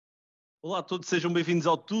Olá a todos, sejam bem-vindos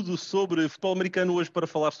ao Tudo sobre Futebol Americano, hoje para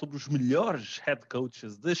falar sobre os melhores head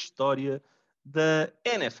coaches da história da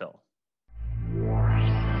NFL.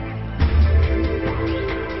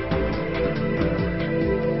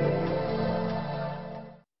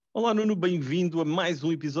 Olá Nuno, bem-vindo a mais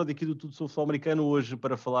um episódio aqui do Tudo sobre Futebol Americano, hoje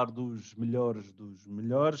para falar dos melhores dos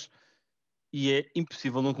melhores. E é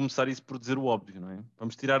impossível não começar isso por dizer o óbvio, não é?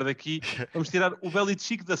 Vamos tirar o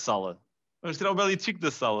Belichick da sala. Vamos tirar o Belichick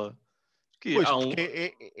da sala. Que Pois, há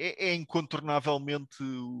porque é incontornavelmente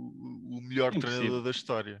o melhor treinador impossível. da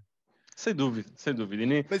história. Sem dúvida, sem dúvida.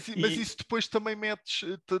 E, Mas isso depois também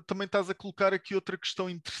também estás a colocar aqui outra questão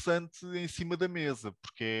interessante em cima da mesa,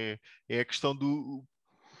 porque é a questão do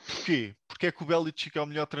porquê? Porque é que o Belichick é o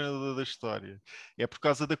melhor treinador da história? É por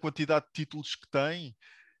causa da quantidade de títulos que tem,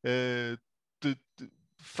 eh, te- te-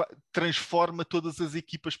 transforma todas as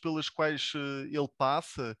equipas pelas quais ele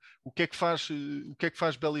passa. O que é que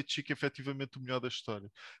faz Belichick efetivamente o melhor da história?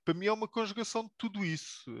 Para mim é uma conjugação de tudo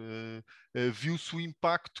isso. Viu-se o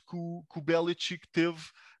impacto que o Belichick teve,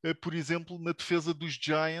 por exemplo, na defesa dos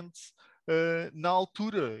Giants. Na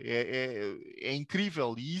altura é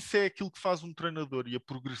incrível, e isso é aquilo que faz um treinador, e a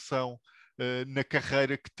progressão na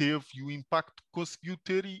carreira que teve e o impacto que conseguiu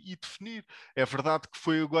ter e definir. É verdade que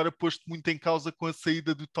foi agora posto muito em causa com a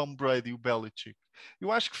saída do Tom Brady, o Belichick.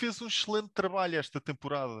 Eu acho que fez um excelente trabalho esta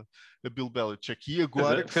temporada, a Bill Belichick, e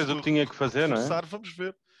agora que se fez o que for tinha que fazer, não é? reforçar, vamos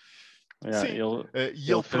ver. Yeah, Sim, e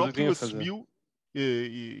ele ele fez o que tinha próprio que fazer. assumiu,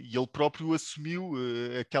 e ele próprio assumiu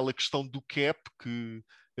aquela questão do cap que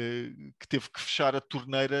teve que fechar a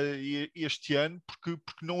torneira este ano porque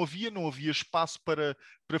não havia espaço para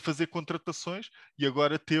fazer contratações, e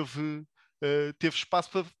agora teve espaço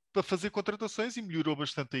para fazer contratações e melhorou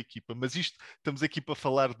bastante a equipa. Mas isto, estamos aqui para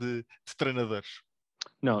falar de treinadores.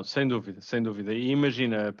 Não, sem dúvida, sem dúvida. E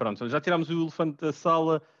imagina, pronto, já tirámos o elefante da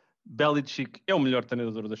sala. Belichick é o melhor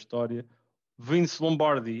treinador da história. Vince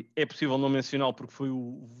Lombardi é possível não mencioná-lo porque foi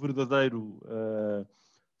o verdadeiro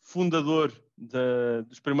fundador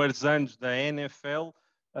dos primeiros anos da NFL.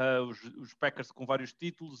 Os Packers com vários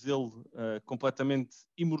títulos, ele completamente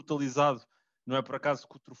imortalizado. Não é por acaso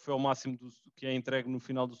que o troféu máximo que é entregue no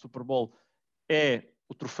final do Super Bowl é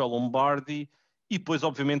o troféu Lombardi. E depois,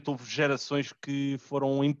 obviamente, houve gerações que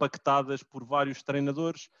foram impactadas por vários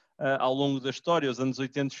treinadores ao longo da história. Os anos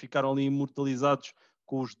 80 ficaram ali imortalizados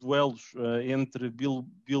com os duelos entre Bill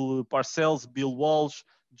Parcells, Bill Walsh,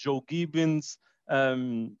 Joe Gibbons,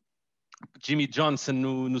 Jimmy Johnson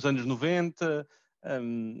nos anos 90.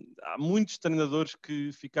 Há muitos treinadores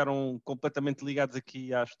que ficaram completamente ligados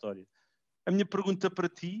aqui à história. A minha pergunta para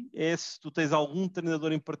ti é se tu tens algum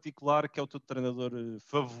treinador em particular que é o teu treinador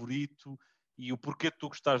favorito e o porquê tu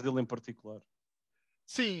gostares dele em particular.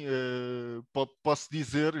 Sim, posso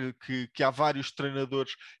dizer que há vários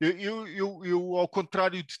treinadores. Eu, ao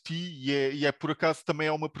contrário de ti, e é por acaso também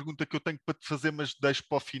é uma pergunta que eu tenho para te fazer, mas deixo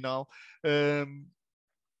para o final.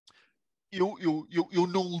 Eu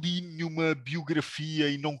não li nenhuma biografia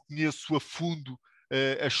e não conheço a fundo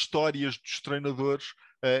as histórias dos treinadores.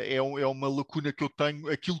 É uma lacuna que eu tenho.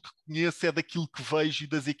 Aquilo que conheço é daquilo que vejo e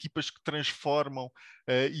das equipas que transformam,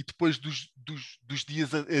 e depois dos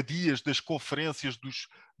dias a dias, das conferências,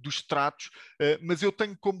 dos tratos. Mas eu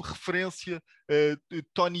tenho como referência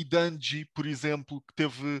Tony Dungy, por exemplo, que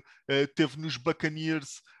teve nos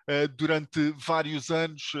Buccaneers durante vários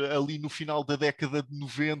anos, ali no final da década de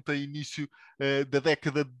 90, início da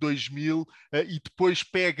década de 2000, e depois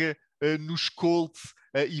pega nos Colts,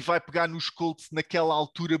 e vai pegar nos Colts naquela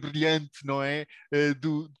altura brilhante, não é?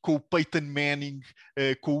 Com o Peyton Manning,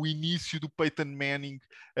 com o início do Peyton Manning,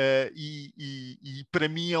 e para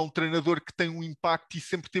mim é um treinador que tem um impacto e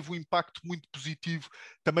sempre teve um impacto muito positivo,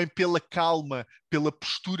 também pela calma, pela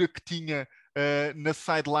postura que tinha na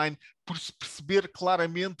sideline, por se perceber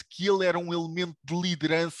claramente que ele era um elemento de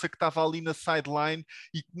liderança que estava ali na sideline,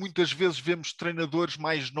 e que muitas vezes vemos treinadores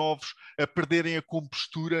mais novos a perderem a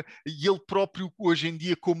compostura, e ele próprio hoje em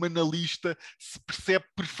dia como analista se percebe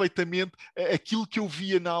perfeitamente aquilo que eu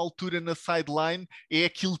via na altura na sideline é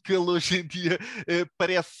aquilo que ele hoje em dia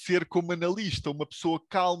parece ser como analista, uma pessoa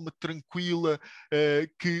calma, tranquila,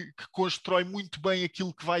 que constrói muito bem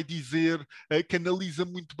aquilo que vai dizer, que analisa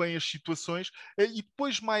muito bem as situações, e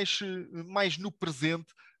depois mais no presente,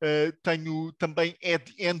 tenho também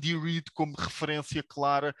Andy Reid como referência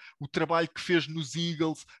clara, o trabalho que fez nos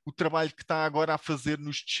Eagles, o trabalho que está agora a fazer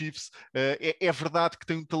nos Chiefs. É verdade que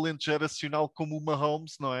tem um talento geracional como o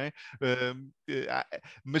Mahomes, não é?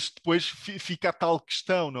 Mas depois fica a tal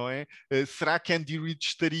questão, não é? Será que Andy Reid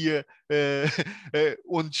estaria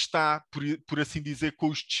onde está, por assim dizer, com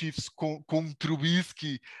os Chiefs, com um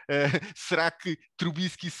Trubisky? Será que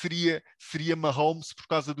Trubisky seria Mahomes por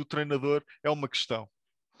causa do treinador? É uma questão.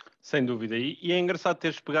 Sem dúvida. E é engraçado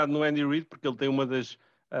teres pegado no Andy Reid, porque ele tem uma das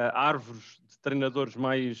árvores de treinadores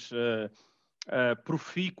mais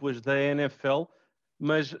profícuas da NFL,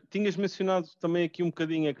 mas tinhas mencionado também aqui um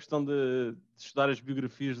bocadinho a questão de estudar as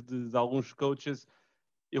biografias de alguns coaches.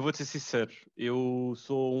 Eu vou-te ser sincero, eu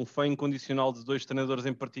sou um fã incondicional de dois treinadores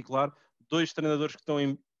em particular, dois treinadores que estão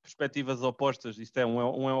em perspectivas opostas, isto é,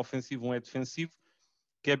 um é ofensivo, um é defensivo,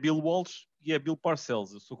 que é Bill Walsh e é Bill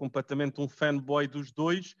Parcells. Eu sou completamente um fanboy dos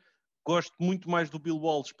dois, gosto muito mais do Bill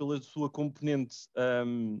Walsh pela sua componente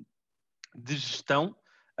de gestão,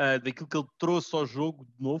 daquilo que ele trouxe ao jogo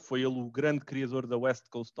de novo, foi ele o grande criador da West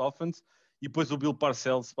Coast Offense, e depois o Bill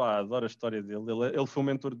Parcells, adoro a história dele, ele foi o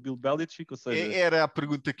mentor de Bill Belichick, ou seja... Era a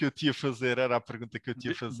pergunta que eu te ia fazer,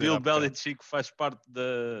 Bill Belichick faz parte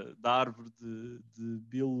da árvore de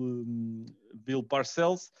Bill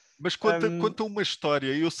Parcells. Mas conta uma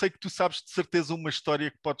história. Eu sei que tu sabes de certeza uma história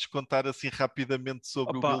que podes contar assim rapidamente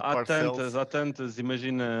sobre o Bill Parcells. Há tantas.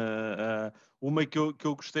 Imagina, uma que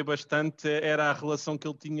eu gostei bastante era a relação que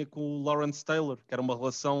ele tinha com o Lawrence Taylor, que era uma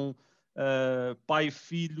relação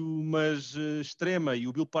pai-filho, mas extrema. E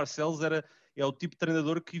o Bill Parcells é o tipo de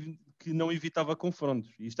treinador que não evitava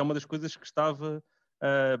confrontos. E isto é uma das coisas que estava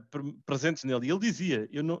presentes nele. E ele dizia,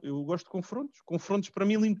 eu gosto de confrontos. Confrontos para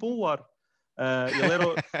mim limpam o ar.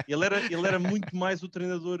 Ele era muito mais o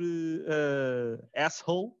treinador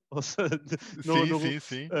asshole, ou seja,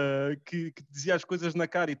 sim. Que dizia as coisas na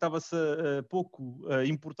cara e estava-se pouco a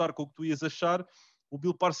importar com o que tu ias achar. O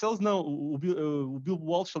Bill Parcells não, o Bill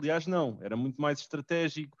Walsh, aliás, não, era muito mais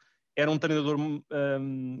estratégico, era um treinador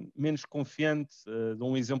menos confiante.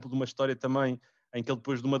 Dou um exemplo de uma história também em que ele,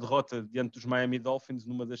 depois de uma derrota diante dos Miami Dolphins,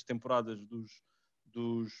 numa das temporadas dos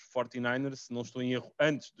 49ers, se não estou em erro,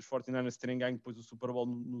 antes dos 49ers terem ganho depois o Super Bowl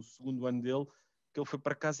no segundo ano dele, que ele foi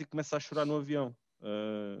para casa e começa a chorar no avião,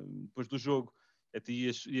 depois do jogo. E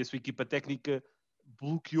a sua equipa técnica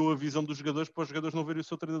bloqueou a visão dos jogadores para os jogadores não verem o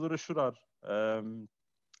seu treinador a chorar.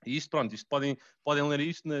 E isto, pronto, podem ler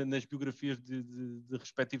isto nas biografias de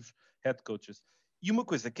respectivos head coaches. E uma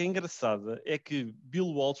coisa que é engraçada é que Bill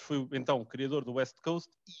Walsh foi, então, o criador do West Coast,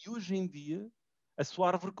 e hoje em dia a sua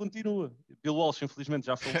árvore continua. Bill Walsh, infelizmente,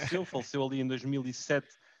 já faleceu ali em 2007,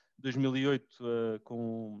 2008,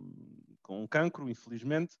 com um cancro,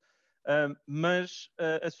 infelizmente, mas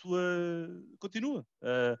a sua continua.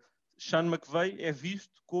 Sean McVay é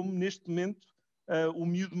visto como, neste momento, o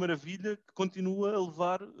miúdo maravilha que continua a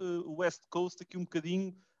levar o West Coast aqui um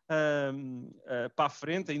bocadinho para a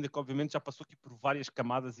frente, ainda que obviamente já passou aqui por várias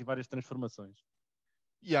camadas e várias transformações.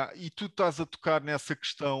 E tu estás a tocar nessa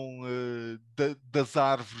questão das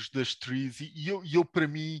árvores, das trees, e eu para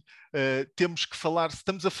mim, temos que falar, se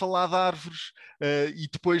estamos a falar de árvores, e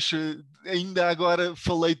depois, ainda agora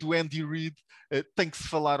falei do Andy Reid, tem que se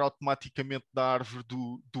falar automaticamente da árvore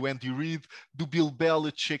do Andy Reid, do Bill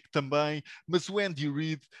Belichick também, mas o Andy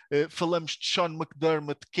Reid, falamos de Sean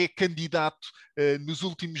McDermott, que é candidato nos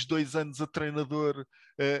últimos 2 anos a treinador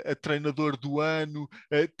do ano,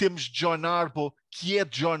 temos John Harbaugh, que é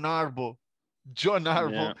John Harbaugh. John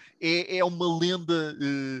Harbaugh é uma lenda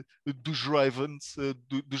dos Ravens,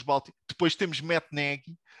 dos Baltimore. Depois temos Matt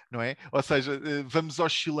Nagy, não é? Ou seja, vamos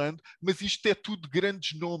oscilando, mas isto é tudo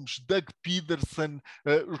grandes nomes. Doug Peterson,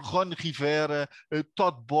 Ron Rivera,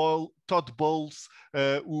 Todd Bowles,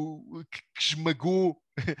 que esmagou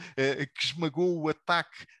que esmagou o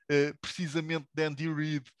ataque precisamente de Andy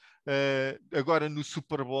Reid agora no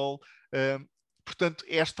Super Bowl. Portanto,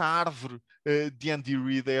 esta árvore de Andy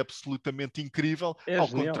Reid é absolutamente incrível, ao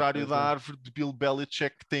genial, contrário da árvore de Bill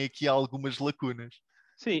Belichick, que tem aqui algumas lacunas.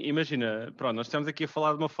 Sim, imagina, pronto, nós estamos aqui a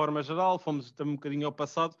falar de uma forma geral, fomos também um bocadinho ao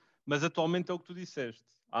passado, mas atualmente é o que tu disseste.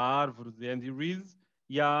 Há a árvore de Andy Reid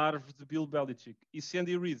e há a árvore de Bill Belichick. E se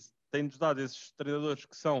Andy Reid tem-nos dado esses treinadores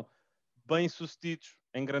que são bem-sucedidos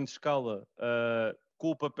em grande escala, com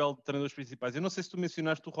o papel de treinadores principais. Eu não sei se tu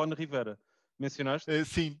mencionaste o Ron Rivera. Mencionaste?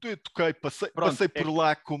 Sim, eu toquei, passei por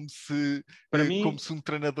lá como se um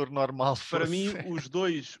treinador normal fosse. Para mim, os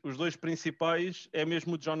dois principais é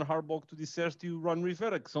mesmo o John Harbaugh que tu disseste e o Ron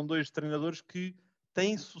Rivera, que são dois treinadores que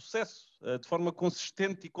têm sucesso de forma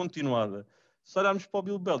consistente e continuada. Se olharmos para o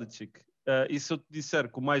Bill Belichick, E se eu te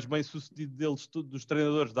disser que o mais bem sucedido deles, dos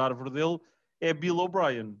treinadores da árvore dele, é Bill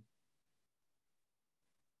O'Brien?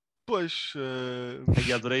 Pois.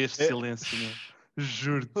 Aí adorei este É, silêncio, meu.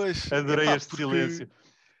 Juro-te, pois, adorei epá, este silêncio.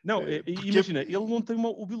 Não, porque imagina, ele não tem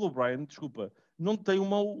o Bill O'Brien, desculpa, não tem um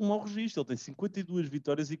mau registro. Ele tem 52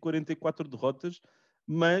 vitórias e 44 derrotas,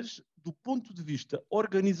 mas do ponto de vista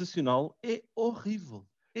organizacional é horrível.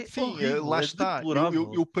 É sim, horrível, lá é está.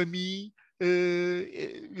 deplorável. Para mim,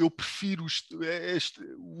 eu prefiro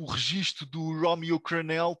o registro do Romeo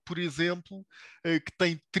Crennel, por exemplo, que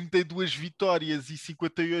tem 32 vitórias e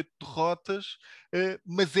 58 derrotas,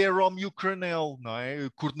 mas é Romeo Crennel, não é?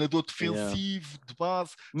 Coordenador Yeah. defensivo, de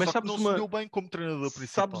base, Mas só que não se deu bem como treinador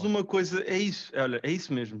sabes principal. uma coisa, é isso, olha, é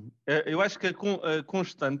isso mesmo. Eu acho que a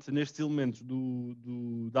constante nestes elementos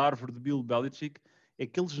da árvore de Bill Belichick é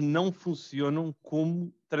que eles não funcionam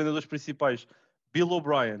como treinadores principais. Bill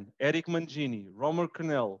O'Brien, Eric Mangini, Romer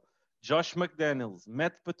Connell, Josh McDaniels,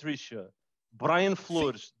 Matt Patricia, Brian Sim,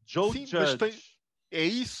 Flores, Joe sim, mas Judge. é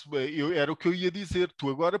isso, era o que eu ia dizer. Tu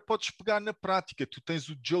agora podes pegar na prática. Tu tens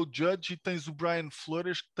o Joe Judge e tens o Brian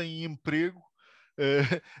Flores que têm emprego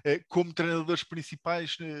como treinadores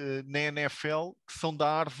principais na NFL, que são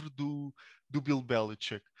da árvore do Bill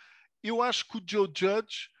Belichick. Eu acho que o Joe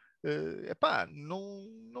Judge, epá,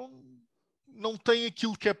 não tem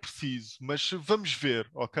aquilo que é preciso, mas vamos ver,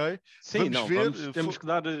 ok? Sim, Vamos não, ver. temos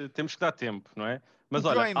que dar tempo, não é? O Mas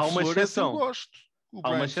olha, Brian há uma Flores eu exceção. gosto. O Há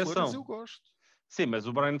uma Brian Flores exceção. eu gosto. Sim, mas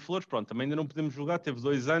o Brian Flores, pronto, também ainda não podemos julgar, teve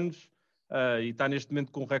 2 anos e está neste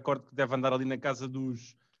momento com um recorde que deve andar ali na casa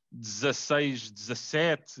dos 16,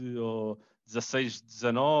 17 ou 16,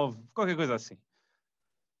 19, qualquer coisa assim.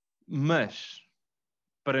 Mas,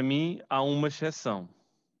 para mim, há uma exceção.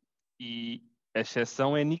 E a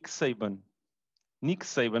exceção é Nick Saban. Nick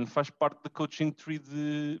Saban faz parte da coaching tree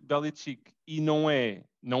de Belichick e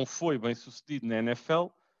não foi bem sucedido na NFL,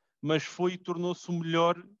 mas foi e tornou-se o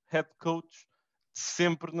melhor head coach de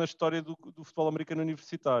sempre na história do futebol americano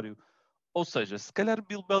universitário. Ou seja, se calhar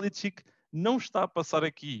Bill Belichick não está a passar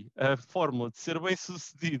aqui a fórmula de ser bem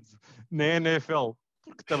sucedido na NFL,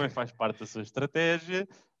 porque também faz parte da sua estratégia,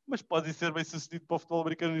 mas pode ser bem sucedido para o futebol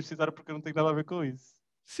americano universitário porque não tem nada a ver com isso.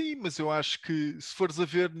 Sim, mas eu acho que se fores a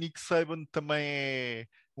ver, Nick Saban também é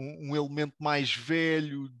um elemento mais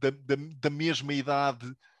velho, da mesma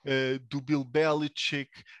idade do Bill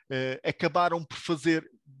Belichick. Acabaram por fazer,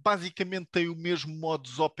 basicamente têm o mesmo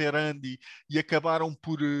modus operandi e acabaram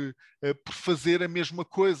por fazer a mesma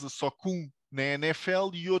coisa, só que um na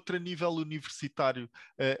NFL e outro a nível universitário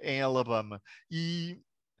em Alabama. E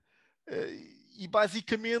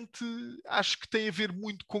basicamente acho que tem a ver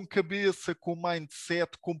muito com cabeça, com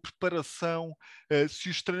mindset, com preparação. Se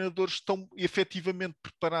os treinadores estão efetivamente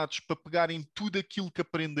preparados para pegarem tudo aquilo que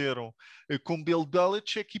aprenderam com Bill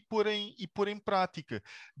Belichick e pôr em prática.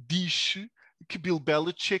 Diz-se que Bill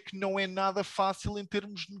Belichick não é nada fácil em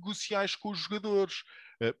termos negociais com os jogadores.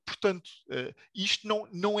 Portanto, isto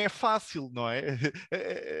não é fácil, não é?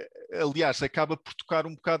 Aliás, acaba por tocar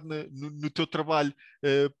um bocado no teu trabalho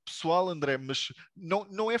pessoal, André, mas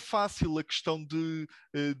não é fácil a questão de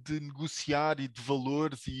negociar e de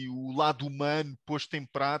valores e o lado humano posto em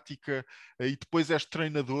prática e depois és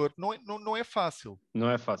treinador. Não é fácil. Não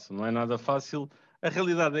é fácil, não é nada fácil. A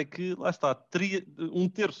realidade é que, lá está, um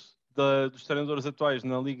terço dos treinadores atuais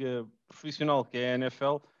na liga profissional, que é a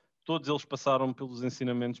NFL, todos eles passaram pelos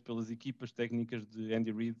ensinamentos, pelas equipas técnicas de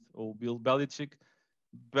Andy Reid ou Bill Belichick.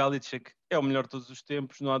 Belichick é o melhor de todos os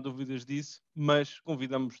tempos, não há dúvidas disso, mas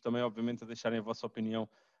convidamos também, obviamente, a deixarem a vossa opinião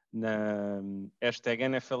na hashtag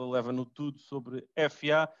NFL11 no tudo sobre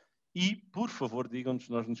FA e, por favor, digam-nos,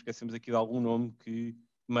 nós nos esquecemos aqui de algum nome que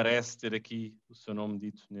merece ter aqui o seu nome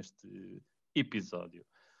dito neste episódio.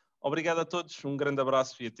 Obrigado a todos, um grande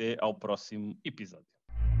abraço e até ao próximo episódio.